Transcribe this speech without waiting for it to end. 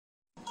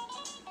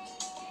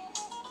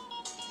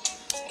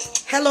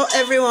Hello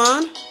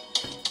everyone.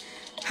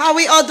 How are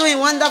we all doing,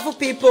 wonderful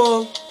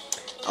people?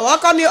 I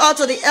welcome you all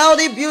to the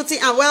LD Beauty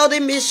and Wealthy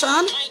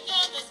Mission.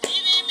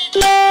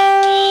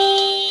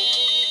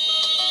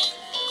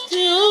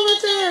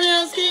 Jehovah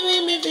has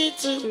given me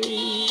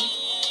victory.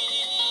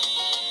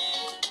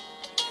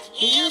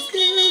 He has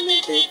given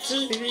me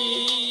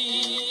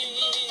victory.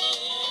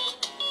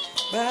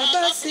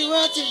 Baba, see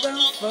what you've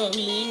done for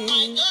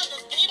me.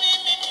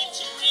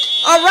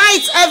 All right,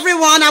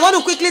 everyone, I want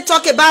to quickly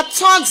talk about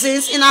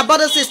toxins in our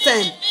body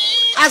system.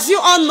 As you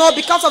all know,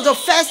 because of the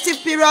festive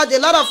period, a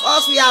lot of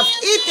us, we have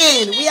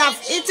eaten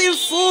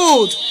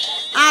food.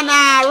 And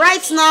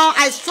right now,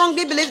 I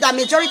strongly believe that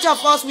majority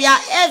of us, we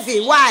are heavy.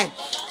 Why?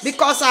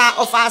 Because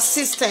of our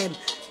system.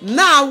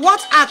 Now,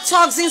 what are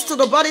toxins to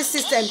the body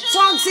system?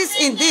 Toxins,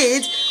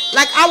 indeed,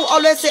 like I will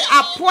always say,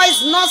 are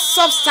poisonous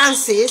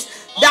substances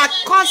that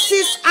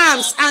causes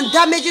harms and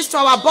damages to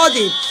our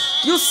body.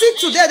 You see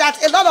today that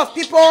a lot of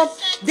people,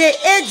 they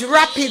age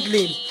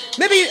rapidly.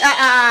 Maybe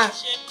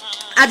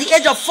at the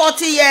age of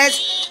 40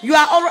 years, you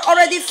are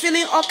already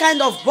feeling all kind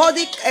of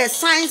body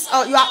signs.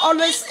 You are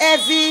always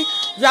heavy.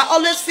 You are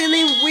always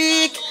feeling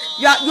weak.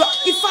 You are,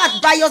 in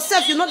fact, by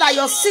yourself, you know that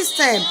your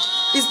system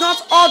is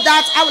not all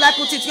that, how will I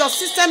put it? Your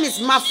system is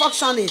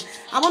malfunctioning.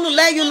 I want to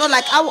let you know,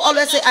 like I will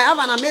always say, I have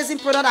an amazing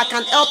product that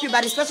can help you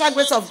by the special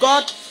grace of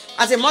God.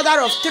 As a mother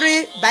of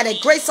 3, by the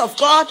grace of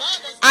God,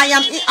 I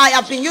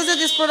have been using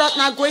this product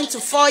now going to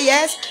 4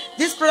 years.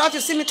 This product you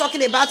see me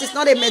talking about is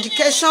not a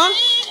medication.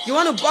 You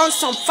want to burn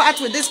some fat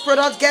with this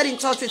product, get in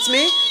touch with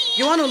me.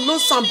 You want to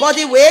lose some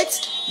body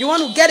weight. You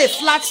want to get a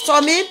flat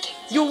tummy.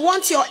 You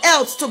want your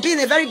health to be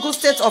in a very good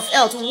state of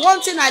health. One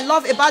thing I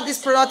love about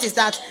this product is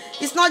that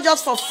it's not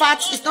just for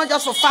fat. It's not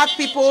just for fat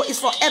people. It's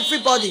for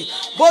everybody.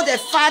 Both the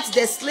fat,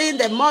 the slim,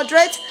 the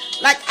moderate.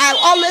 Like I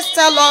always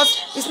tell us,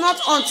 it's not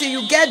until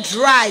you get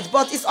dried,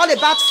 but it's all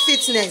about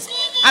fitness.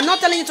 I'm not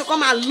telling you to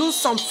come and lose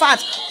some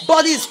fat,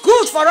 but it's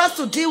good for us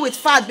to deal with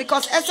fat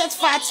because excess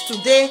fat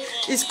today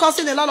is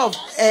causing a lot of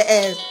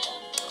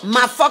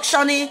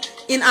malfunctioning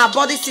in our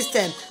body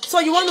system. So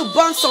you want to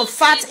burn some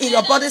fat in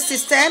your body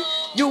system.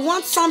 You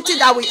want something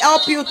that will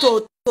help you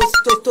to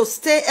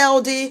stay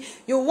healthy.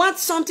 You want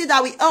something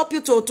that will help you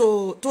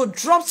to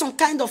drop some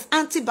kind of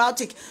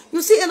antibiotic.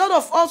 You see, a lot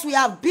of us, we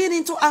have been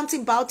into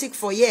antibiotic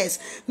for years.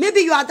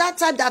 Maybe you are that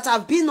type that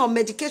have been on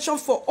medication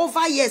for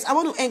over years. I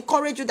want to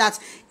encourage you that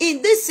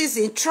in this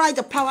season, try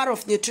the power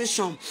of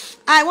nutrition.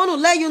 I want to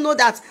let you know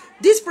that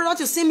this product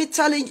you see me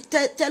telling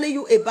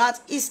you about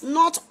is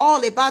not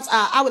all about,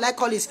 how will I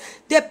call it?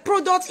 The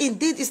product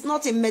indeed is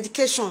not a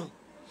medication.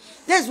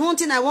 There's one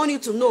thing I want you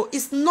to know.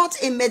 It's not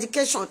a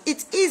medication.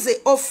 It is a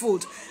whole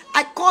food.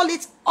 I call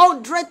it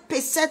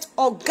 100%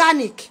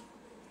 organic.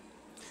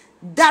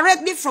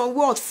 Directly from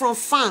what? From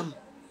farm.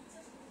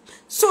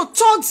 So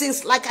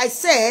toxins, like I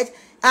said,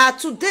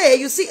 today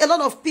you see a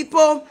lot of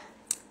people,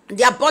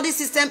 their body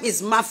system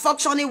is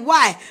malfunctioning.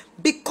 Why?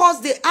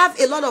 Because they have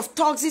a lot of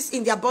toxins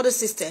in their body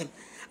system.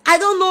 I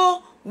don't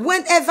know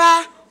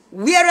whenever,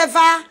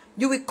 wherever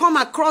you will come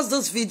across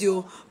this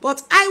video,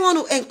 but I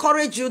want to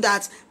encourage you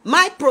that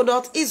my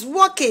product is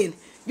working.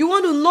 You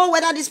want to know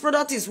whether this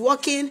product is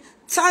working?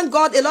 Thank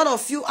God a lot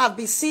of you have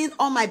been seeing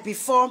all my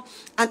before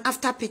and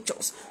after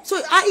pictures.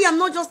 So I am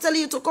not just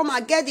telling you to come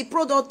and get the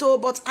product,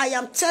 but I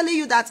am telling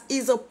you that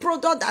it's a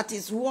product that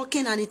is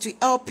working and it will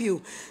help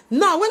you.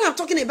 Now, when I'm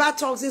talking about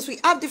toxins, we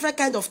have different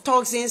kinds of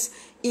toxins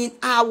in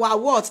our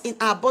what? In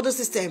our body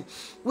system.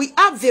 We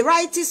have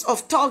varieties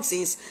of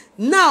toxins.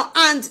 Now,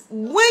 and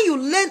when you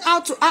learn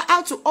how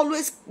to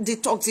always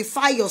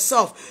detoxify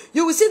yourself,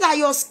 you will see that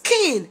your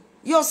skin,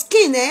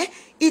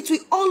 it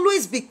will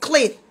always be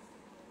clean.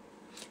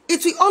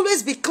 It will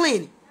always be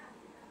clean.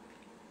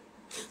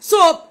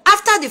 So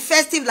after the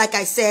festive, like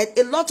I said,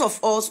 a lot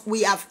of us,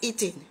 we have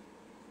eaten.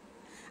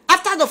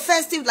 After the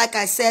festive, like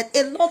I said,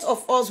 a lot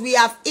of us, we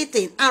have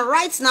eaten. And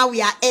right now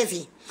we are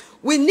heavy.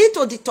 We need to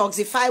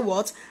detoxify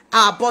what?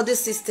 Our body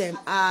system.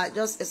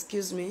 Just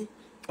excuse me.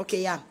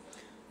 Okay, yeah.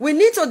 We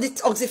need to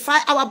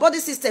detoxify our body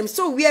system.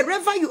 So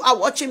wherever you are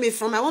watching me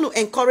from, I want to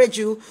encourage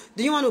you.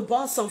 Do you want to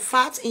burn some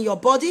fat in your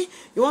body?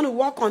 You want to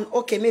work on,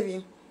 okay,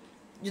 maybe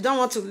you don't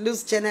want to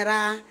lose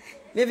general.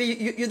 Maybe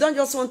you don't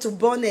just want to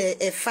burn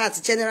a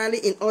fat generally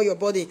in all your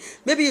body.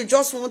 Maybe you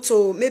just want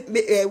to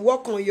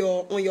work on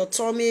your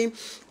tummy,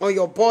 on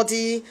your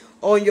body,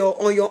 on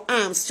your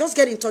arms. Just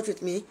get in touch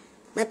with me.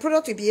 My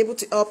product will be able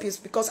to help you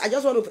because I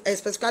just want to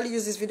specifically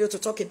use this video to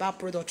talk about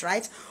product,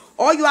 right?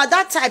 Or you are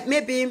that type,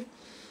 maybe,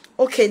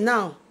 okay,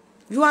 now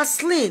you are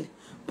slim,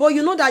 but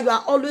you know that you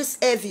are always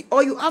heavy,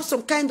 or you have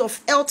some kind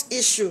of health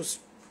issues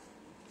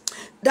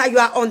that you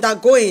are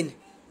undergoing,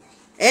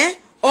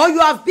 or you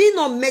have been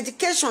on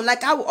medication,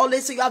 like I will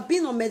always say, you have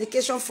been on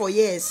medication for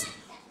years.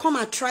 Come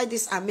and try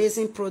this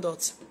amazing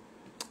product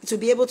to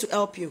be able to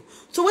help you.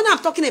 So when I'm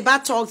talking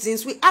about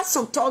toxins, we have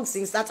some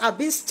toxins that have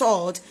been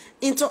stored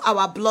into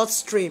our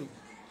bloodstream.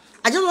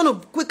 I just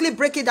want to quickly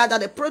break it down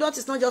that the product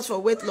is not just for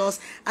weight loss.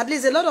 At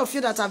least a lot of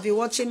you that have been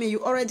watching me,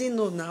 you already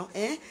know now.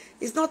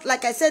 It's not,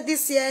 like I said,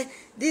 this year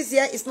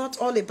is not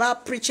all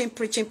about preaching.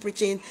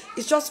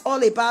 It's just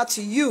all about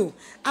you.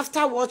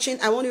 After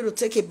watching, I want you to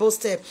take a bold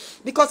step.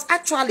 Because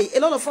actually, a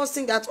lot of us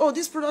think that, oh,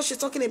 this product she's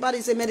talking about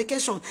is a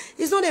medication.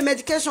 It's not a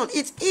medication.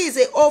 It is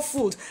a whole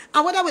food.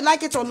 And whether we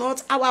like it or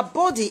not, our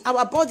body,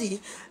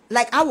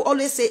 like I will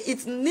always say,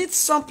 it needs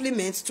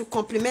supplements to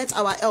complement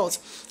our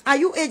health. Are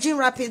you aging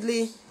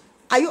rapidly?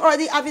 Are you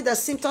already having the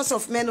symptoms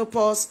of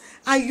menopause?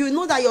 And you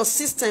know that your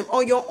system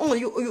on your own,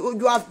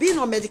 you have been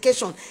on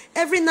medication.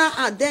 Every now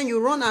and then you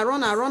run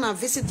and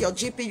visit your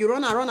GP. You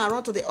run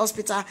to the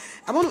hospital.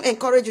 I want to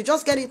encourage you,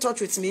 just get in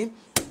touch with me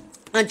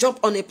and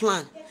jump on a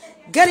plan.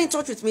 Get in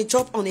touch with me,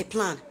 jump on a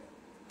plan.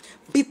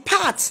 Be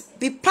part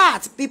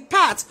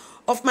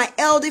of my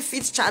Healthy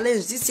Fit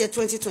Challenge this year,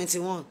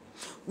 2021.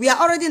 We are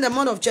already in the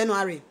month of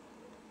January.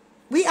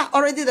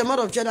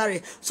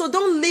 So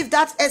don't leave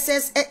that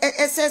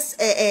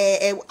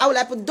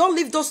don't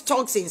leave those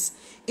toxins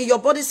in your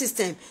body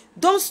system.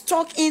 Don't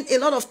stock in a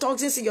lot of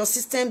toxins in your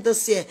system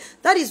this year.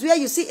 That is where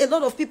you see a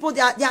lot of people,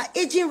 they are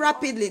aging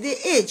rapidly. They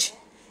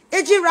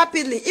aging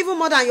rapidly, even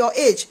more than your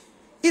age.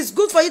 It's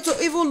good for you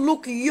to even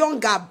look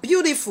younger,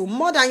 beautiful,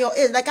 more than your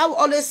age. Like I will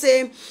always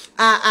say,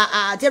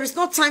 there is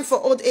no time for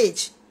old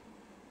age.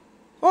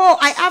 Oh,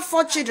 I have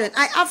 4 children.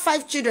 I have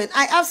 5 children.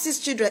 I have 6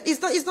 children.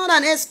 It's not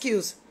an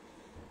excuse.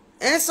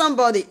 And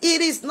somebody,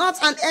 it is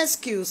not an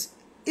excuse.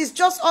 It's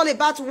just all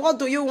about what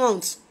do you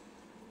want.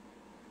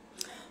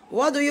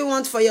 What do you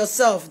want for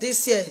yourself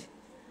this year?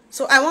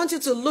 So I want you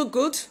to look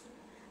good.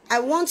 I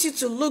want you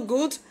to look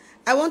good.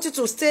 I want you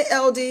to stay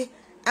healthy.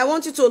 I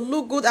want you to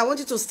look good. I want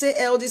you to stay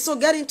healthy. So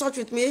get in touch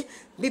with me.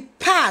 Be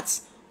part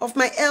of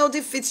my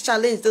Healthy Fit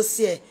Challenge this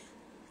year.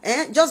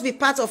 Just be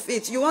part of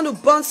it. You want to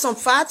burn some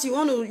fat. You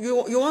want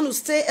to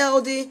stay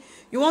healthy.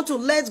 You want to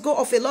let go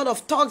of a lot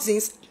of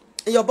toxins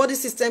in your body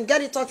system.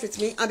 Get in touch with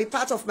me and be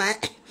part of my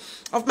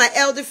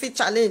Healthy Fit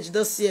Challenge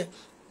this year.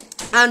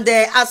 And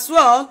as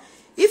well,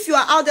 if you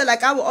are out there,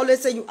 like I will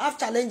always say, you have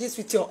challenges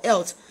with your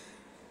health.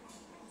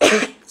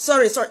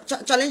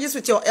 Challenges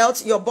with your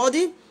health, your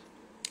body.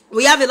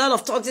 We have a lot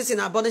of toxins in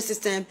our body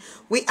system.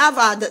 We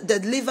have the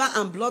liver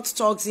and blood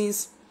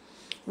toxins.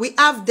 We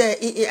have the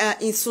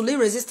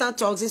insulin-resistant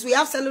toxins. We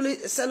have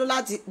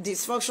cellular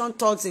dysfunction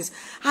toxins.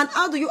 And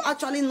how do you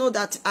actually know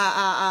that?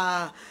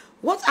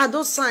 What are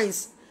those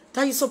signs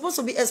that you're supposed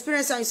to be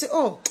experiencing? And you say,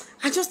 oh,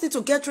 I just need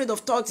to get rid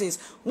of toxins.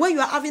 When you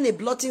are having a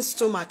bloating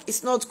stomach,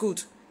 it's not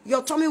good.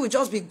 Your tummy will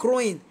just be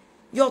growing.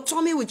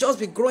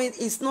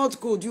 It's not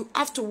good. You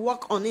have to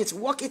work on it.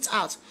 Work it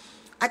out.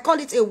 I call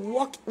it a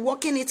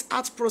working it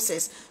out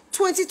process.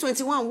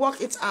 2021,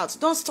 work it out.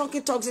 Don't stock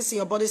in toxins in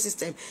your body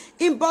system.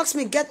 Inbox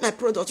me, get my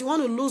product. You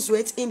want to lose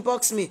weight?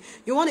 Inbox me.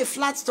 You want a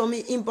flat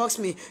tummy? Inbox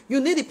me. You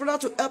need the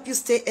product to help you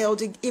stay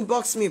healthy?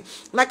 Inbox me.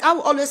 Like I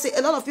will always say,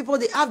 a lot of people,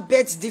 they have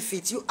birth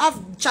defects. You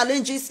have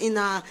challenges in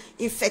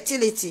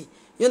fertility.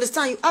 You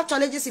understand? You have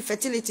challenges in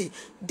fertility.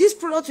 This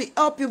product will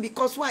help you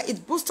because why?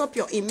 It boosts up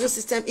your immune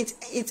system.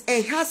 It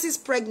enhances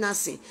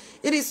pregnancy.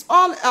 It is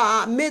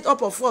all made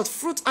up of what?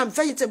 Fruit and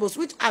vegetables,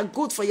 which are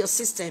good for your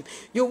system.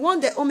 You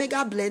want the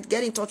Omega blend?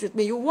 Get in touch with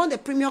me. You want the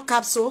premium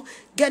capsule?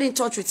 Get in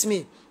touch with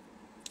me.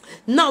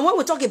 Now, when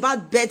we talk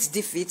about birth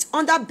defect,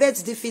 under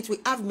birth defect, we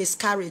have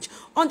miscarriage.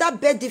 Under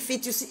birth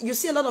defect, you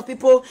see a lot of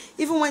people,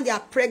 even when they are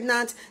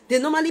pregnant, they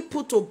normally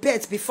put to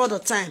birth before the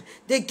time.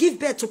 They give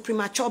birth to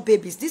premature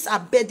babies. These are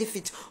birth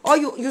defects. Or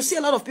you see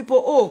a lot of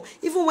people, oh,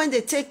 even when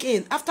they take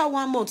in, after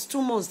 1 month,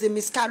 2 months, they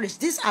miscarriage.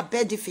 These are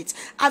birth defects.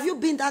 Have you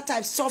been that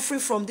type suffering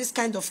from this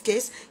kind of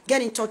case?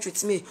 Get in touch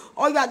with me.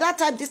 Or you are that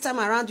type this time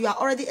around, you are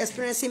already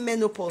experiencing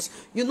menopause.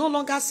 You no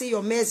longer see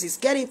your menses.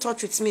 Get in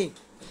touch with me.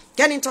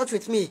 Get in touch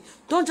with me.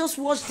 Don't just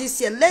watch this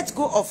year. Let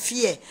go of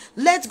fear.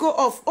 Let go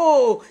of,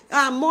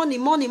 money.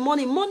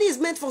 Money is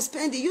meant for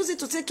spending. Use it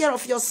to take care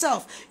of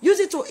yourself.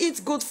 Use it to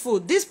eat good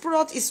food. This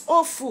product is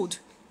all food.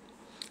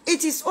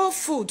 It is all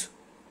food.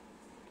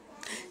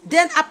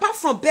 Then, apart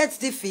from birth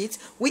defect,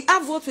 we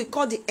have what we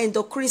call the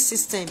endocrine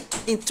system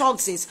in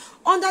toxins.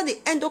 Under the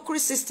endocrine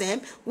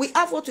system, we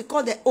have what we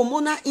call the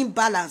hormonal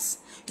imbalance.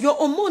 Your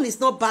hormone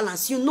is not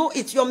balanced. You know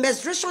it. Your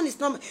menstruation is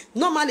not,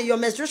 normally your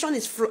menstruation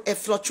is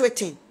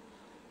fluctuating.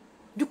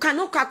 You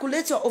cannot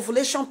calculate your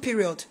ovulation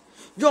period.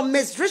 Your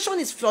menstruation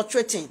is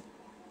fluctuating.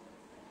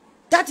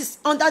 That is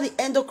under the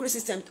endocrine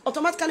system.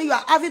 Automatically, you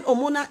are having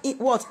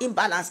hormonal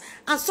imbalance.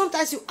 And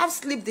sometimes you have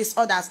sleep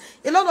disorders.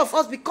 A lot of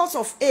us, because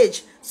of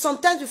age,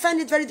 sometimes we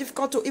find it very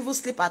difficult to even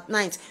sleep at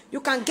night.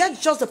 You can get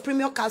just the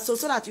premium capsule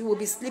so that you will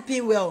be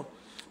sleeping well.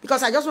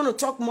 because I just want to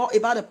talk more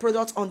about the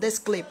product on this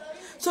clip.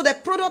 So the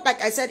product,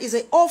 like I said, is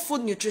a whole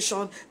food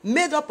nutrition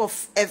made up of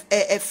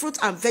fruit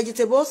and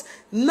vegetables.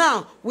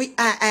 Now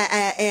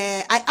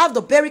I have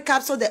the berry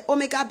capsule, the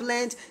omega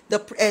blend,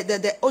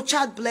 the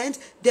orchard blend,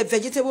 the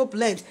vegetable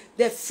blend,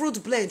 the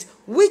fruit blend.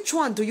 Which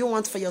one do you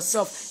want for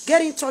yourself?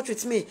 Get in touch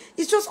with me.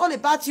 It's just all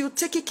about you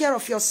taking care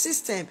of your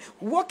system.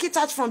 Work it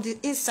out from the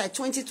inside.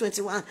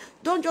 2021.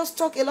 Don't just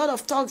talk a lot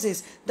of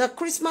toxins. The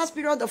Christmas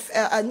period, of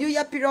New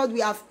Year period,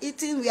 we have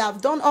eaten, we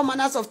have done all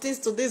manners of things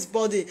to this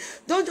body.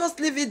 Don't just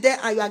leave it there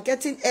and you are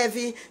getting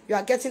heavy, you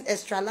are getting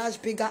extra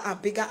large, bigger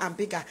and bigger and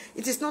bigger.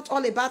 It is not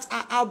all about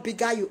how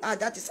bigger you are.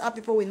 That is how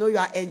people will know you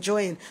are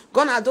enjoying.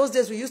 Gone are those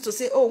days we used to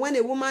say, oh, when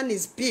a woman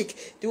is big,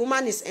 the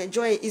woman is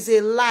enjoying. Is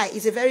a lie.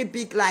 It's a very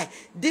big lie.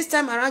 This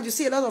time around, you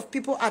see a lot of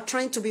people are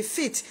trying to be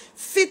fit.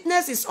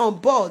 Fitness is on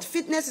board.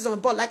 Fitness is on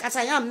board. Like as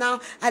I am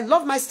now, I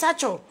love my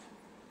stature.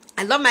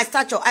 I love my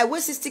stature. I weigh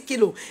 60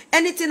 kilos.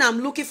 Anything I'm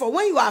looking for.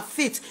 When you are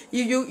fit,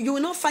 you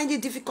will not find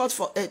it difficult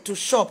for to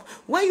shop.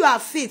 When you are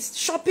fit,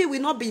 shopping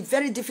will not be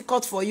very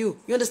difficult for you.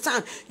 You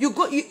understand?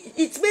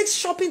 It makes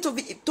shopping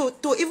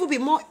to even be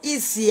more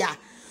easier.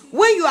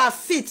 When you are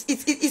fit,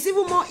 it's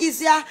even more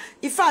easier.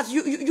 In fact,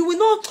 you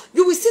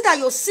will see that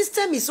your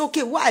system is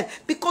okay. Why?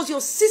 Because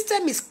your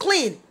system is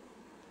clean.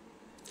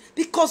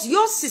 Because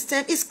your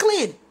system is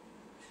clean.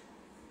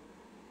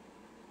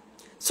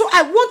 So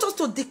I want us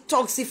to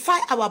detoxify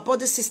our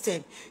body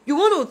system. You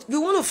want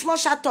to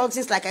flush out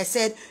toxins, like I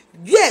said.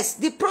 Yes,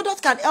 the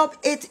product can help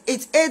it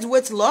aid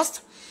weight loss.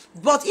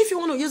 But if you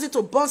want to use it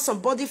to burn some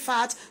body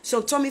fat,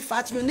 some tummy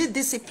fat, you need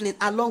discipline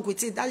along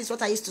with it. That is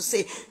what I used to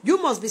say.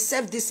 You must be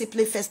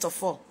self-disciplined first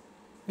of all.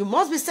 You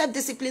must be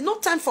self-disciplined. No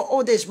time for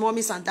old age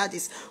mommies and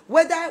daddies.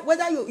 Whether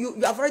you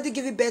have already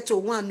given birth to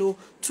 1,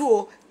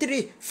 2,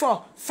 3,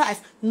 4,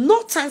 5.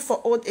 No time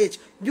for old age.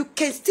 You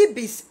can still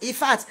be, in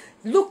fact,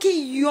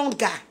 looking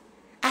younger.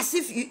 As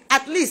if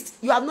at least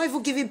you have not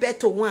even given birth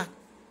to 1.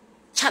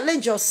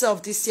 Challenge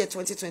yourself this year,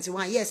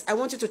 2021. Yes, I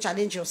want you to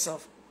challenge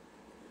yourself.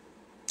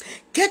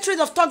 Get rid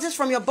of toxins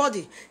from your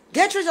body.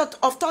 Get rid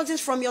of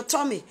toxins from your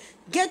tummy.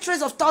 Get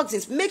rid of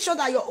toxins. Make sure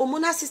that your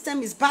hormonal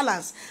system is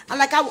balanced. And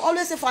like I will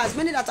always say, for as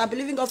many that are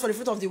believing God for the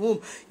fruit of the womb,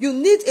 you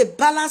need a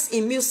balanced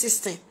immune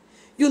system.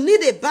 You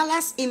need a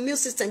balanced immune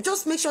system.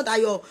 Just make sure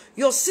that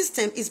your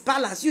system is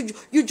balanced.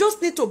 You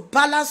just need to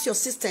balance your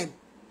system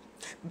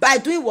by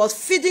doing what?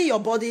 Feeding your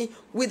body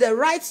with the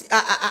right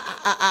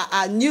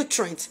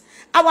nutrients.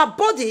 Our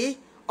body,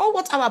 all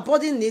what our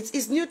body needs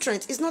is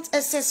nutrients. It's not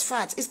excess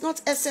fat. It's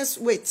not excess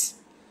weight.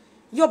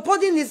 Your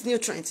body needs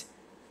nutrients.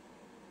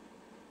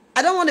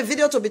 I don't want the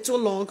video to be too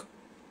long.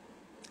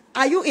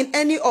 Are you in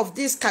any of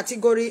this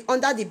category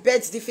under the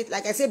birth defeat?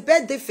 Like I said,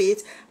 birth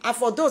defeat are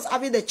for those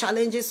having the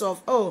challenges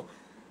of,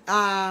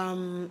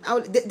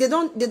 they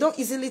don't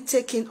easily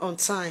take in on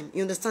time.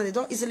 You understand? They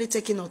don't easily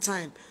take in on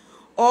time.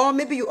 Or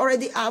maybe you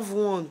already have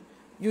one.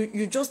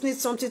 You just need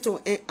something to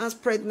enhance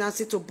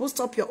pregnancy, to boost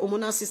up your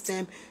hormonal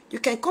system. You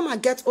can come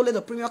and get only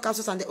the premium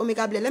capsules and the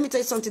omega blend. Let me tell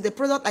you something. The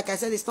product, like I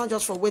said, it's not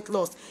just for weight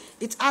loss.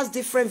 It has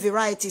different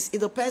varieties. It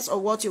depends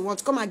on what you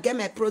want. Come and get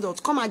my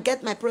product. Come and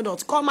get my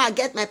product. Come and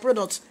get my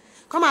product.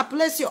 Come and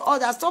place your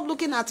order. Stop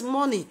looking at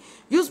money.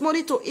 Use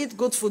money to eat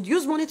good food.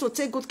 Use money to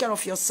take good care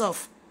of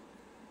yourself.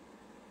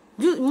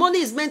 Money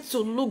is meant to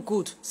look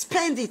good.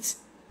 Spend it.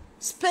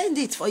 Spend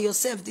it for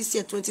yourself this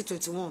year,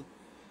 2021.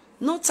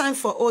 No time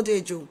for old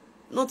age.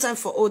 No time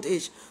for old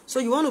age. So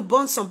you want to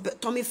burn some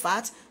tummy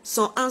fat,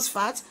 some hands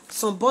fat,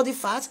 some body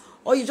fat,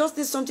 or you just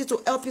need something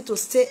to help you to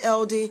stay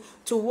healthy,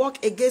 to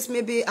work against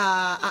maybe,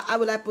 how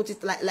will I put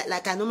it,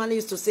 like I normally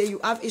used to say,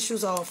 you have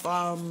issues of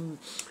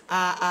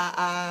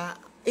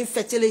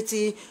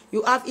infertility,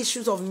 you have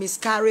issues of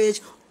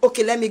miscarriage.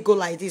 Okay, let me go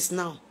like this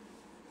now.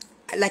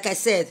 Like I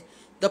said,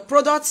 the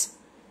products,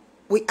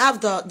 we have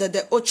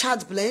the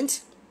orchard blend,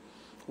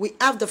 we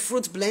have the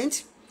fruit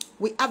blend,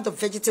 we have the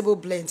vegetable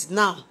blend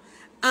now.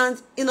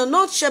 And in a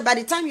nutshell, by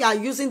the time you are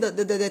using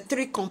the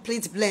 3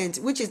 complete blend,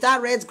 which is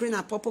that red, green,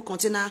 and purple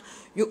container,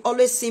 you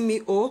always see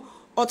me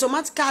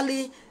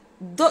automatically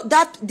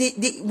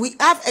we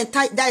have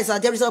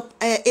there is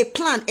a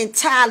plan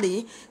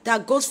entirely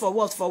that goes for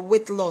what? For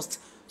weight loss.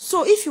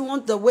 So if you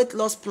want the weight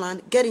loss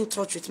plan, get in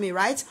touch with me,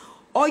 right?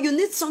 Or you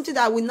need something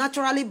that will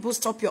naturally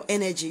boost up your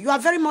energy. You are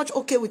very much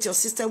okay with your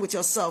system, with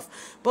yourself,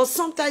 but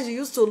sometimes you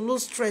used to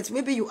lose strength.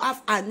 Maybe you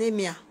have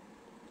anemia.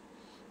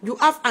 You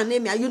have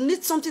anemia. You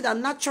need something that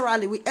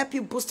naturally will help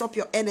you boost up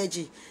your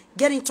energy.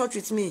 Get in touch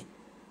with me.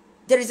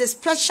 There is a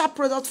special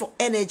product for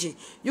energy.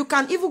 You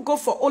can even go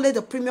for only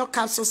the premium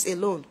capsules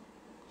alone.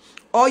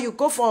 Or you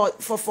go for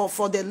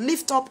the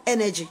lift up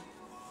energy.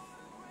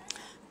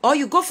 Or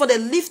you go for the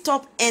lift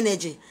up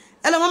energy.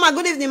 Hello, Mama.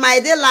 Good evening,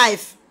 my day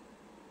life.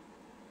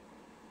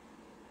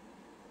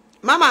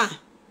 Mama.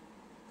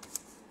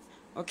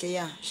 Okay,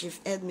 yeah, she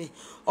heard me.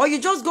 Or you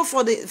just go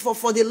for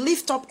the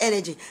lift up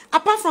energy.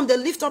 Apart from the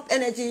lift up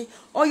energy,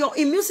 or your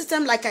immune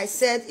system, like I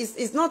said,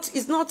 is not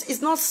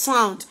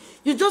sound.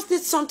 You just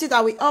need something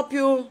that will help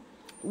you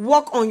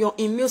work on your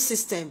immune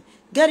system.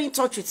 Get in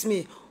touch with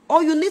me.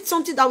 Or you need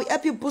something that will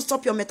help you boost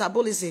up your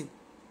metabolism.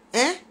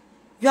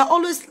 You are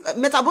always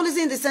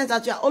metabolism in the sense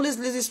that you are always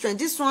losing strength.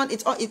 This one,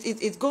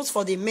 it goes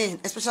for the men,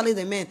 especially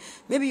the men.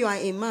 Maybe you are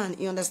a man,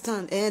 you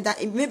understand?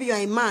 That maybe you are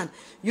a man,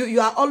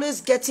 you are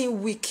always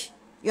getting weak.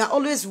 You are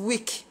always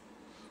weak.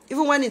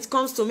 Even when it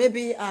comes to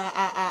maybe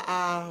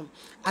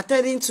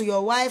attending to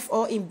your wife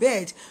or in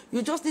bed,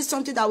 you just need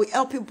something that will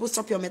help you boost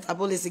up your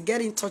metabolism. Get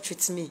in touch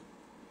with me.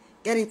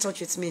 Get in touch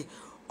with me.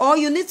 Or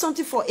you need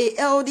something for a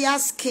healthier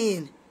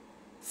skin.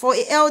 For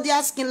a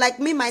healthier skin, like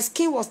me, my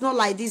skin was not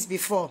like this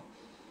before.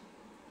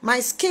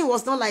 My skin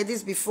was not like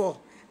this before.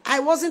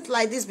 I wasn't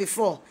like this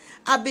before.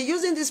 I've been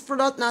using this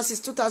product now since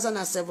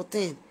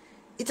 2017.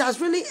 It has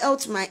really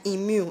helped my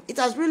immune. It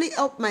has really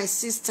helped my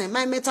system,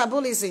 my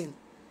metabolism.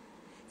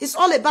 It's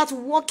all about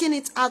working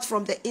it out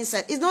from the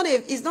inside.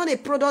 It's not a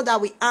product that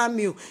will harm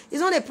you.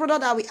 It's not a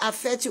product that will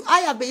affect you.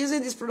 I have been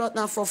using this product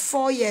now for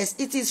 4 years.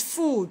 It is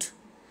food.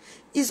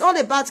 It's all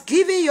about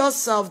giving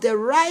yourself the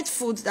right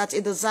food that you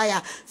desire,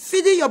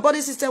 feeding your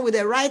body system with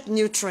the right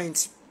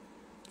nutrients.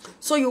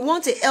 So you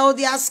want a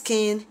healthier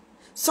skin,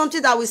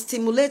 something that will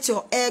stimulate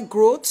your hair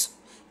growth.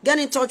 Get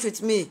in touch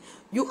with me.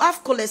 You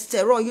have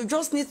cholesterol. You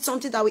just need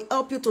something that will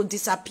help you to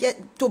disappear,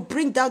 to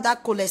bring down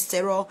that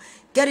cholesterol.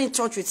 Get in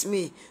touch with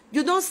me.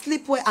 You don't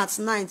sleep well at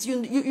night.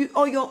 You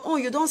on your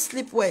own, you don't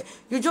sleep well.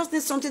 You just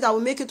need something that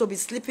will make you to be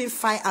sleeping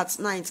fine at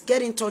night.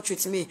 Get in touch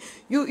with me.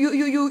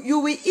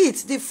 You will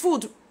eat. The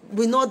food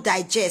will not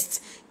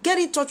digest. Get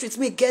in touch with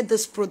me. Get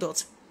this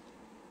product.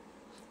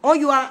 Or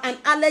you are an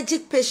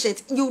allergic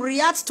patient. You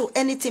react to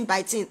anything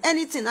by thing.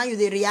 Anything now you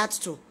they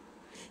react to.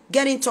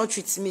 Get in touch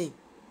with me.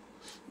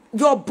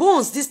 Your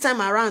bones this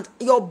time around,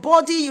 your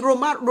body,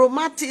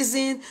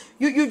 rheumatism,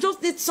 you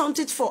just need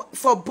something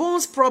for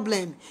bones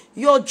problem.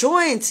 Your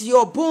joints,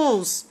 your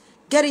bones,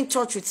 get in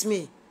touch with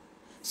me.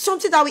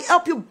 Something that will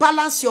help you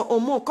balance your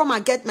hormone. Come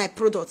and get my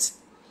products.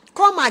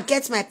 Come and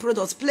get my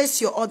products. Place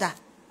your order.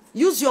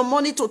 Use your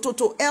money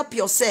to help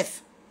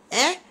yourself.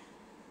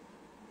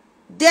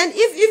 Then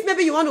if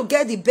maybe you want to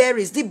get the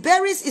berries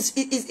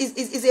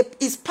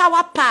is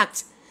power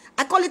packed.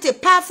 I call it a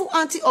powerful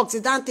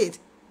antioxidant.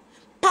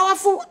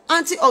 Powerful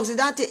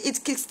antioxidant. It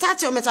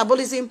kickstarts your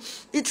metabolism.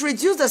 It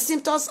reduces the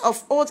symptoms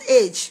of old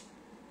age,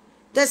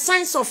 the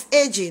signs of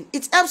aging.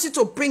 It helps you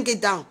to bring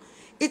it down.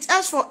 It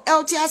helps for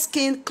healthier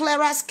skin,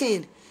 clearer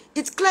skin.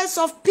 It clears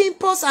off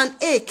pimples and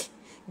ache,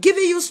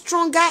 giving you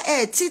stronger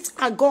hair, teeth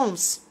and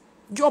gums.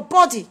 Your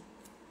body,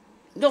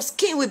 your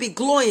skin will be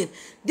glowing.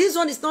 This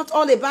one is not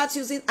all about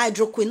using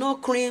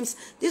hydroquinone creams.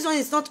 This one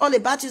is not all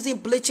about using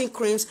bleaching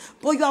creams,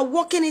 but you are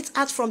working it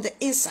out from the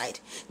inside.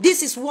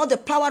 This is what the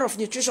power of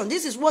nutrition,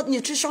 this is what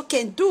nutrition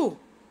can do.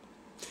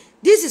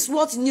 This is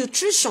what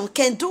nutrition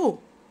can do.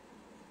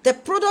 The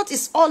product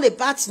is all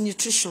about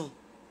nutrition.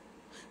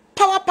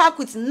 Power pack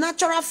with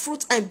natural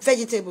fruits and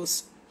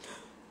vegetables.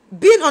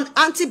 Being on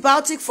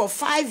antibiotic for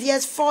 5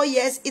 years, 4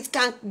 years, it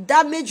can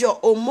damage your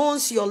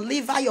hormones, your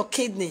liver, your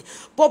kidney.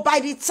 But by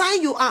the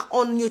time you are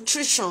on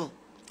nutrition,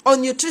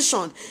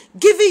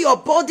 giving your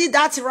body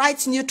that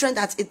right nutrient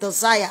that it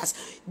desires,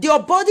 your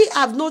body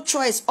have no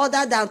choice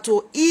other than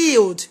to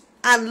yield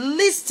and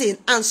listen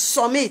and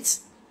submit.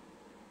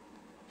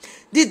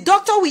 The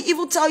doctor will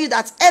even tell you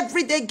that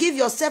every day give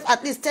yourself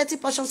at least 30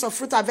 portions of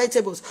fruit and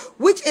vegetables,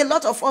 which a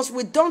lot of us,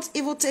 we don't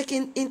even take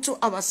into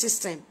our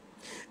system.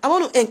 I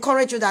want to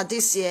encourage you that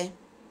this year,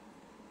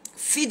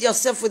 feed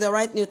yourself with the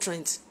right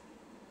nutrients.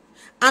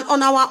 And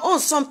on our own,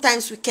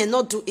 sometimes we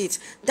cannot do it.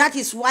 That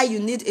is why you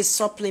need a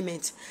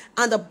supplement.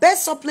 And the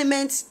best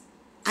supplement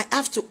I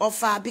have to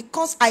offer,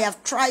 because I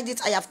have tried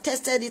it, I have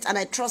tested it, and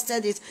I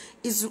trusted it,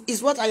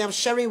 is what I am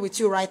sharing with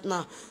you right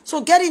now.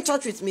 So get in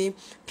touch with me.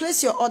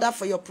 Place your order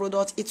for your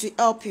product. It will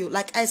help you.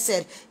 Like I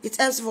said, it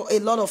helps for a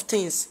lot of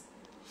things.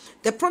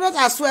 The product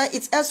as well,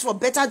 it helps for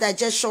better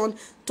digestion,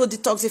 to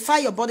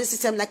detoxify your body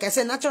system. Like I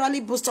said,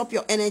 naturally boost up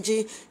your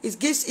energy. It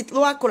gives it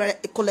lower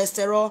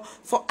cholesterol,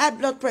 for high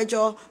blood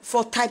pressure,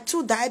 for type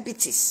 2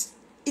 diabetes.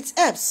 It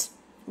helps.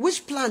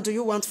 Which plan do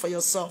you want for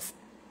yourself?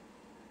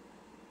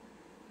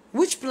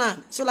 Which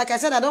plan? So like I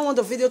said, I don't want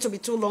the video to be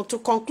too long. To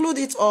conclude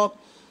it all,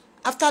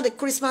 after the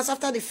Christmas,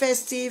 after the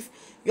festive,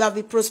 you have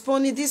been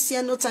postponing this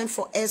year. No time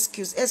for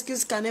excuse.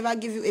 Excuse can never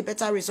give you a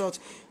better result.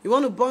 You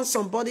want to burn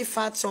some body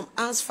fat, some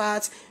hands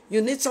fat.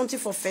 You need something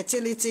for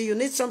fertility. You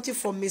need something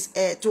for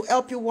to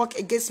help you work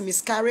against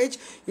miscarriage.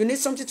 You need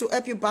something to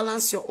help you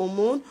balance your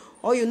hormone.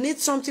 Or you need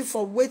something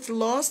for weight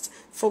loss,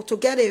 to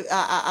get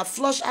a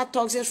flush out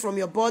toxins from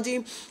your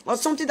body. Or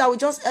something that will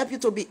just help you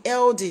to be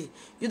healthy.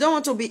 You don't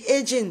want to be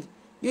aging.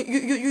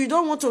 You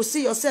don't want to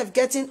see yourself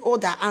getting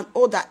older and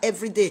older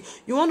every day.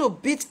 You want to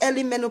beat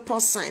early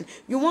menopause sign.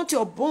 You want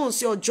your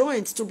bones, your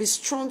joints to be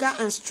stronger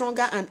and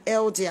stronger and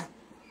healthier.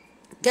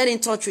 Get in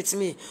touch with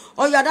me.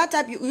 Or you are that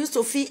type, you used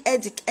to feel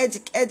headache,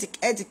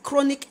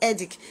 chronic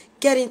headache.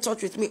 Get in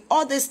touch with me.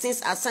 All these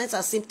things are signs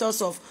and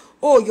symptoms of,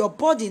 oh, your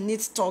body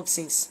needs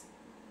toxins.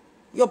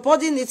 Your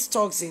body needs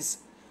toxins.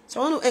 So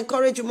I want to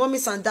encourage you,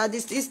 mommies and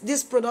daddies,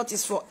 this product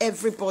is for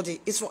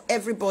everybody. It's for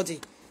everybody.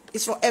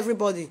 It's for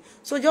everybody.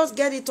 So just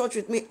get in touch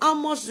with me. How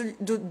much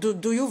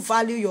do you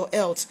value your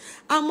health?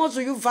 How much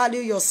do you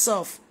value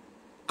yourself?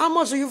 How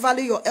much do you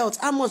value your health?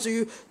 How much do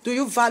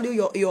you value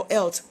your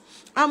health?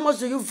 How much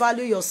do you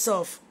value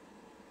yourself?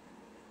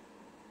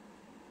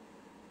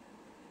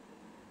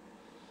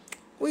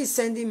 Who is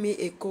sending me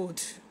a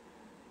code?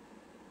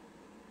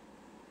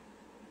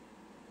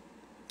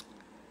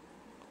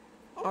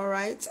 All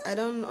right, I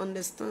don't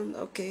understand.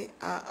 Okay,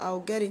 I'll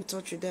get in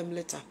touch with them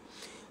later.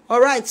 All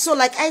right, so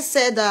like I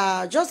said,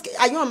 just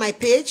are you on my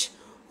page,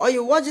 or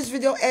you watch this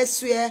video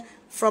elsewhere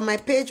from my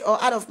page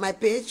or out of my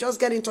page? Just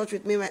get in touch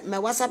with me. My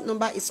WhatsApp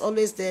number is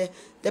always there.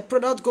 The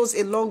product goes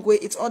a long way.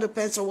 It all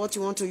depends on what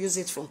you want to use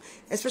it for,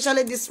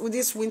 especially with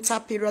this winter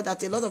period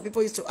that a lot of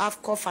people used to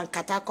have cough and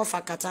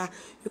catarrh.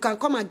 You can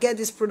come and get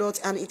this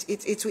product, and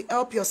it will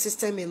help your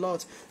system a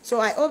lot. So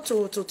I hope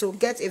to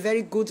get a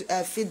very good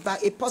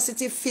feedback, a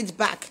positive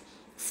feedback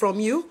from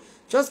you.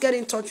 Just get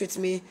in touch with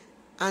me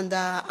and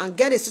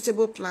get a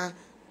suitable plan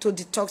to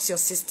detox your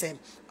system.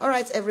 All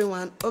right,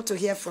 everyone. Hope to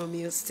hear from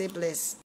you. Stay blessed.